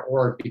entire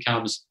org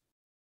becomes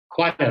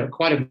quite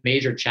a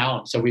major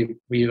challenge. So we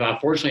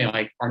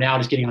fortunately are now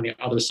just getting on the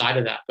other side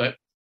of that. But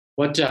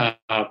what the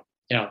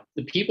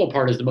people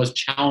part is the most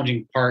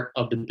challenging part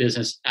of the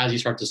business as you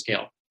start to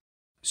scale.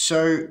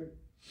 So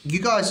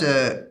you guys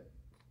are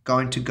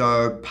going to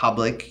go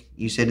public,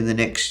 you said, in the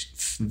next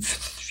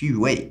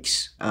few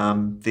weeks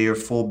via a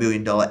 $4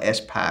 billion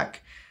SPAC.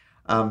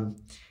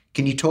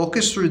 Can you talk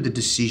us through the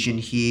decision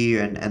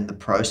here and the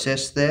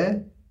process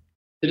there?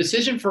 The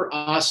decision for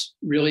us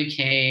really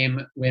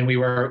came when we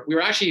were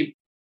actually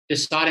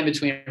deciding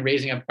between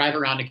raising a private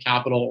round of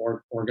capital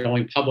or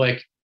going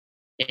public.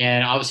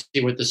 And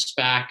obviously with the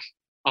SPAC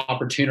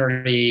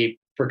opportunity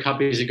for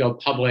companies to go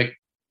public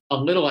a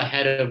little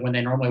ahead of when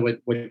they normally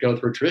would go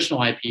through a traditional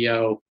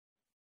IPO,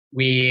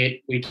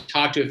 we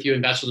talked to a few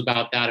investors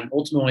about that. And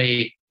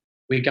ultimately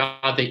we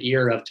got the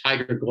ear of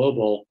Tiger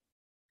Global,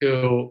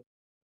 who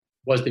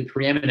was the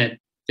preeminent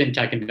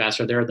fintech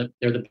investor. They're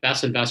the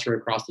best investor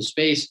across the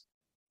space.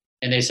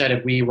 And they said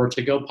if we were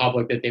to go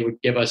public, that they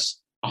would give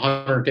us a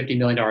 $150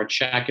 million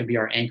check and be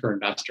our anchor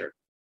investor.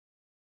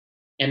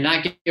 And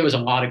that gave us a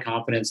lot of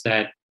confidence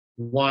that,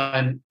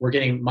 one, we're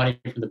getting money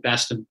from the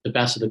best of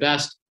the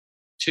best.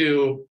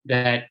 Two,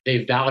 that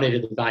they've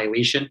validated the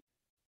valuation,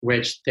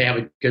 which they have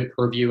a good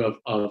purview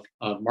of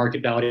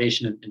market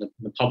validation in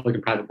the public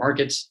and private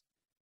markets.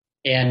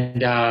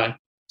 And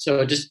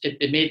so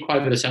it made quite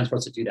a bit of sense for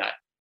us to do that.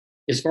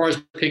 As far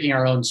as picking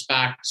our own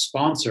SPAC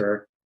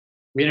sponsor,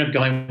 we ended up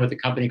going with a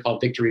company called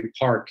Victory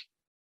Park,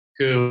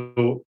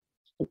 who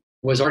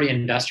was already an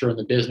investor in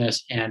the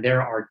business, and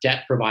they're our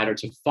debt provider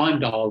to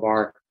fund all of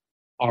our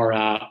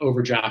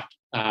overdraft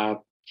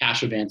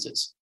cash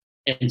advances.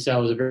 And so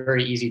it was a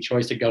very easy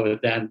choice to go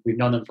with them. We've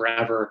known them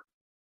forever.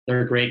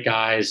 They're great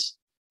guys.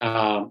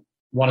 One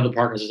of the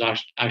partners is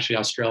actually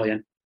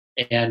Australian,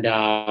 and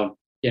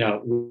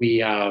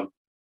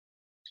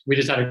we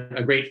just had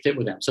a great fit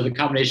with them. So the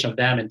combination of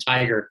them and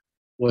Tiger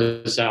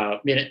was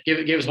it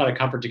gave us a lot of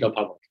comfort to go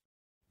public.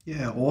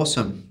 Yeah,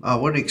 awesome.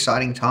 What an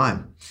exciting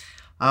time.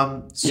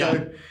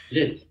 Yeah, it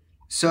is.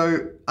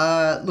 So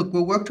look,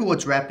 we'll work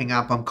towards wrapping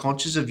up. I'm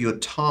conscious of your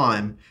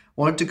time.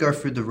 I wanted to go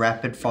through the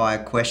rapid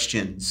fire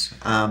questions.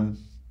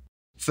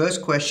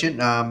 First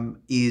question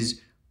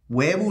is,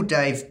 where will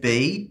Dave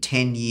be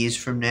 10 years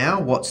from now?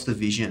 What's the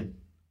vision?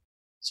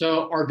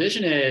 So our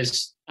vision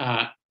is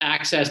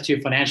access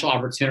to financial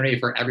opportunity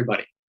for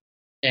everybody.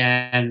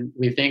 And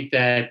we think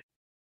that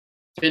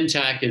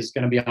fintech is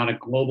going to be on a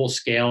global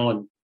scale,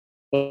 and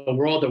the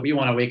world that we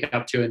want to wake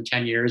up to in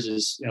 10 years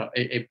is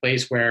a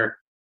place where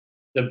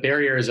the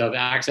barriers of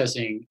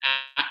accessing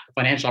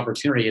financial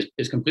opportunity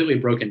is completely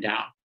broken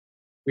down.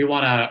 We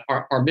want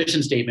our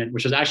mission statement,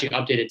 which was actually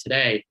updated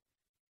today,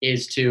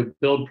 is to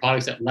build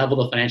products that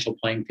level the financial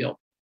playing field.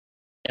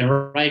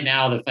 And right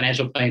now, the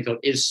financial playing field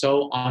is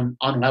so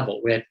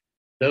unlevel, with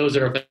those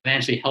that are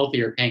financially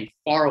healthy are paying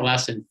far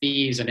less in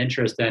fees and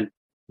interest than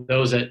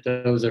those that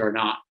are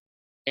not.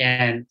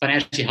 And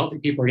financially healthy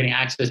people are getting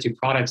access to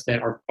products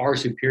that are far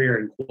superior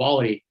in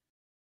quality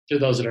to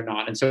those that are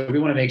not. And so we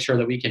want to make sure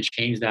that we can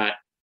change that,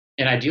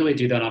 and ideally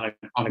do that on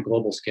a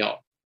global scale.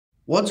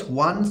 What's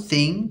one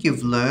thing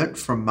you've learned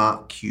from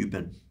Mark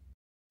Cuban?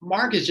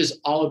 Mark is just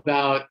all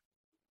about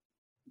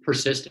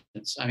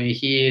persistence. I mean,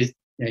 he's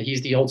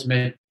the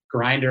ultimate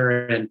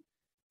grinder, and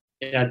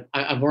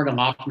I've learned a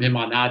lot from him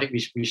on that. I think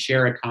we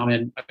share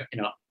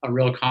a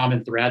real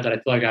common thread that I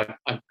feel like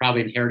I've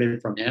probably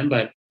inherited from him.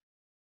 But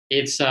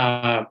it's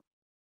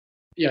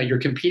you're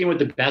competing with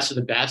the best of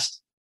the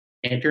best,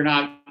 and if you're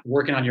not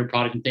working on your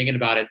product and thinking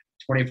about it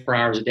 24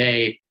 hours a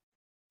day,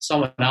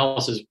 someone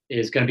else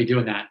is going to be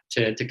doing that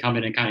to come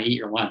in and kind of eat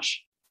your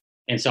lunch.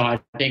 And so I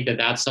think that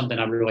that's something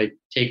I've really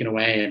taken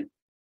away. And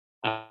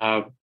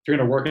if you're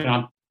going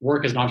to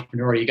work as an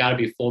entrepreneur, you got to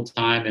be full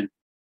time and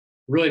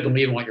really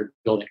believe in what you're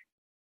building.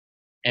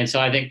 And so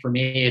I think for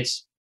me,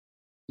 it's,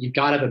 you've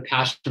got to have a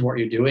passion for what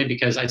you're doing,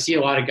 because I see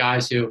a lot of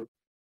guys who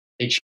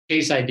they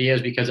chase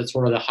ideas because it's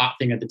sort of the hot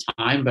thing at the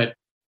time, but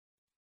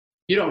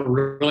you don't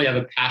really have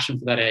a passion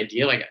for that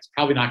idea, like it's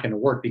probably not going to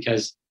work,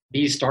 because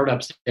these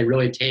startups, they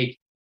really take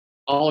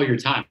all your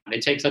time. They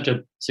take such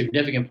a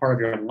significant part of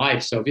your own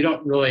life. So if you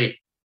don't really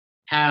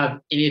have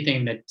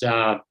anything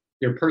that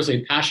you're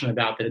personally passionate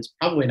about, then it's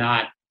probably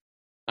not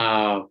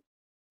going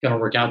to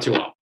work out too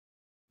well.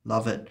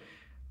 Love it.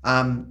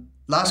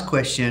 Last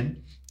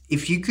question.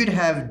 If you could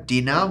have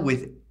dinner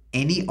with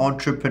any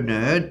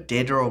entrepreneur,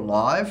 dead or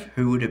alive,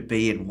 who would it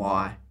be and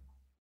why?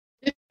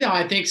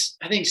 I think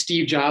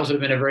Steve Jobs would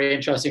have been a very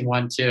interesting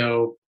one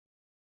to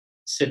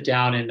sit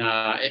down and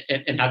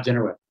have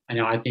dinner with.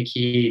 I think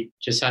he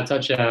just had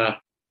such a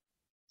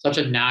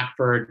knack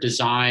for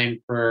design,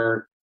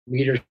 for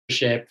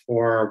leadership,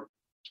 for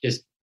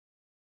just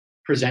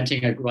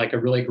presenting a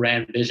really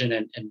grand vision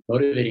and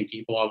motivating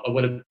people. I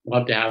would have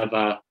loved to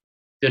have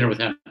dinner with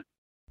him.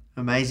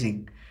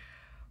 Amazing.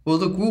 Well,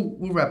 look,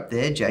 we'll wrap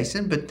there,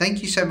 Jason, but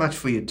thank you so much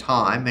for your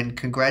time, and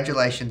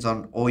congratulations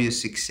on all your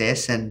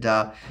success and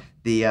the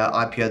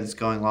IPO that's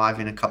going live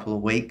in a couple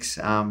of weeks.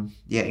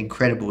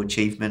 Incredible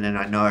achievement, and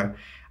I know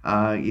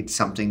it's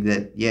something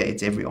that,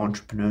 it's every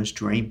entrepreneur's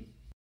dream.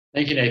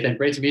 Thank you, Nathan.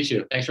 Great to meet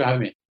you. Thanks for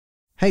having me.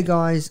 Hey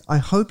guys, I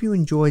hope you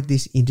enjoyed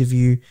this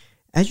interview.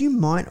 As you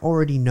might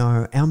already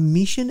know, our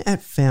mission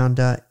at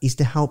Founder is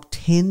to help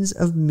tens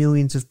of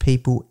millions of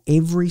people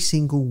every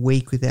single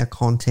week with our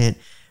content,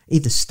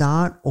 either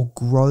start or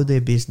grow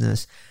their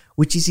business,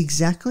 which is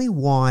exactly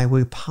why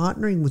we're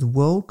partnering with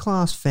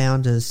world-class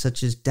founders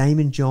such as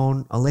Damon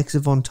John, Alexa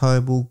Von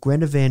Tobel,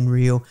 Greta Van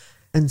Riel,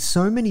 and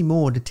so many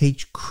more to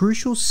teach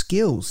crucial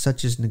skills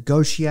such as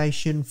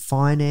negotiation,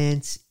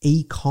 finance,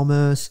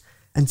 e-commerce,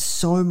 and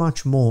so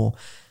much more.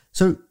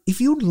 So if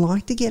you'd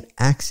like to get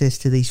access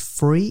to these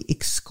free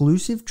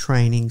exclusive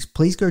trainings,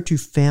 please go to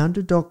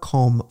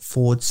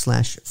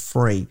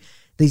founder.com/free.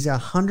 These are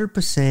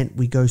 100%.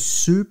 We go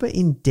super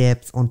in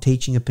depth on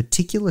teaching a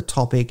particular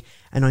topic,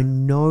 and I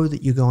know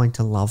that you're going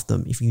to love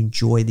them if you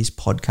enjoy this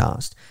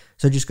podcast.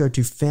 So just go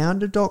to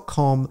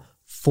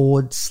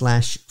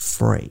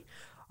founder.com/free.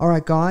 All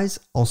right, guys,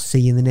 I'll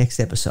see you in the next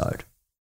episode.